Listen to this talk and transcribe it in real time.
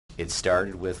It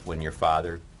started with when your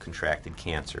father contracted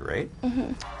cancer, right?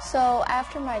 Mm-hmm. So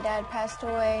after my dad passed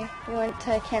away, we went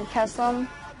to Camp Kesselum.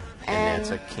 And that's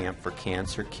a camp for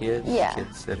cancer kids? Yeah.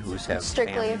 Kids that have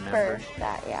strictly family for members?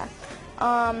 that, yeah.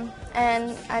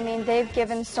 And I mean, they've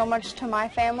given so much to my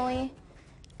family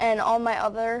and all my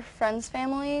other friends'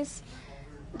 families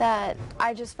that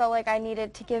I just felt like I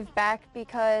needed to give back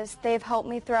because they've helped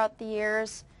me throughout the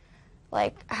years,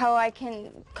 like how I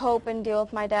can cope and deal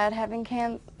with my dad having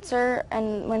cancer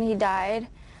and when he died.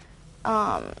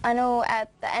 I know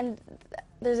at the end,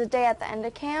 there's a day at the end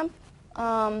of camp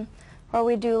where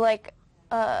we do like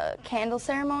a candle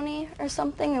ceremony or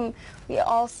something, and we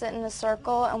all sit in a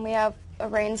circle and we have a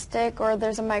rain stick or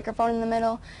there's a microphone in the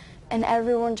middle, and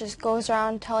everyone just goes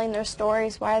around telling their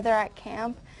stories why they're at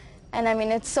camp. And I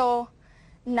mean, it's so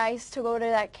nice to go to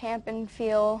that camp and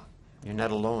feel... You're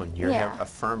not alone. You're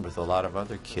affirmed with a lot of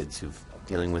other kids who've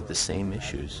dealing with the same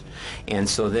issues. And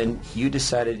so then you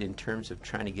decided, in terms of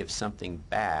trying to give something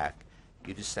back,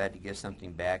 you decided to give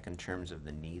something back in terms of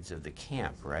the needs of the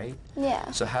camp, right? Yeah.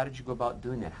 So how did you go about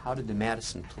doing that? How did the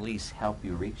Madison Police help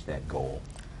you reach that goal?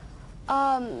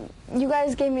 You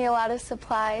guys gave me a lot of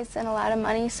supplies and a lot of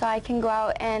money so I can go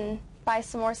out and buy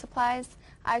some more supplies.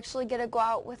 I actually get to go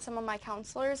out with some of my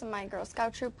counselors and my Girl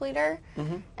Scout troop leader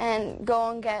and go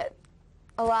and get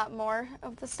a lot more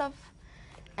of the stuff,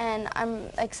 and I'm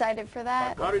excited for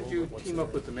that. How did you team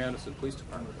up with the Madison Police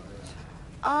Department?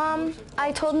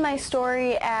 I told my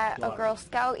story at a Girl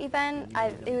Scout event.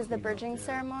 It was the bridging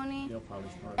ceremony,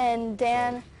 and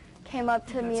Dan came up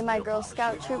to me and my Girl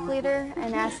Scout troop leader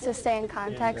and asked to stay in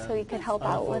contact so he could help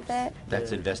out with it.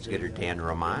 That's Investigator Dan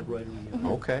Roman?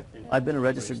 Okay. I've been a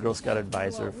registered Girl Scout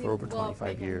advisor for over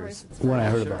 25 years. When I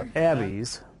heard about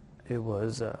Abbie's, it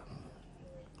was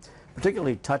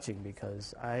particularly touching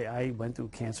because I went through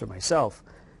cancer myself.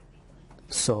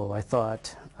 So I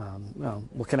thought, well,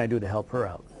 what can I do to help her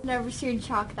out? Never seen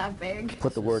chalk that big.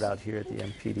 Put the word out here at the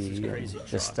MPD and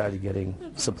just started getting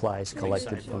supplies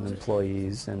collected from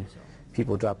employees, and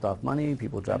people dropped off money,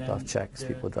 people dropped off checks,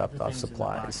 people dropped off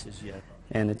supplies.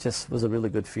 And it just was a really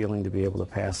good feeling to be able to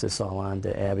pass this all on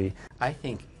to Abbie. I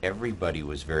think everybody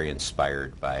was very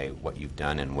inspired by what you've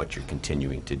done and what you're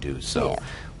continuing to do. So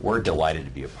we're delighted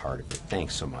to be a part of it.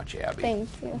 Thanks so much, Abbie. Thank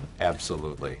you.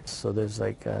 Absolutely. So there's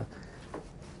like a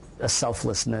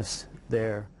selflessness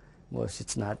there, which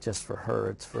it's not just for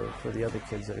her, it's for the other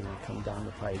kids that are going to come down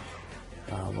the pike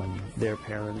when their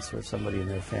parents or somebody in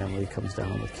their family comes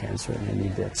down with cancer and they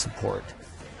need that support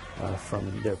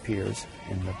from their peers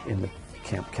in the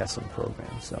Camp Kesselum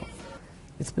program. So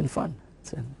it's been fun.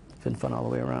 It's been fun all the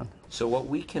way around. So what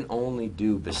we can only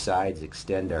do besides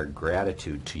extend our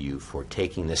gratitude to you for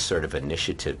taking this sort of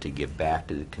initiative to give back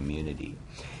to the community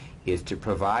is to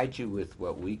provide you with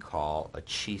what we call a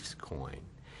Chief's coin.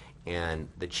 And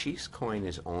the Chief's coin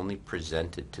is only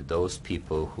presented to those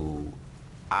people who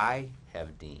I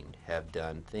have deemed have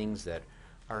done things that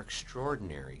are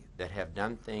extraordinary, that have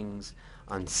done things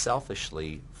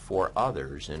unselfishly for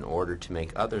others in order to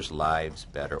make others' lives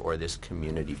better or this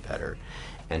community better.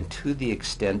 And to the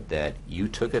extent that you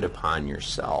took it upon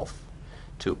yourself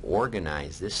to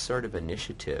organize this sort of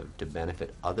initiative to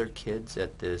benefit other kids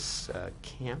at this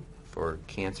camp for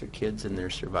cancer kids and their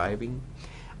surviving,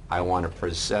 I want to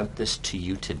present this to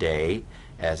you today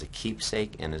as a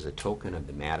keepsake and as a token of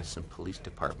the Madison Police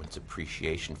Department's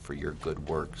appreciation for your good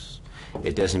works.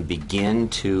 It doesn't begin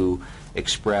to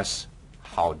express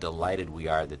how delighted we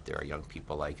are that there are young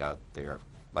people like out there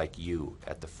like you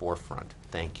at the forefront.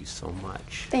 Thank you so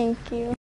much. Thank you.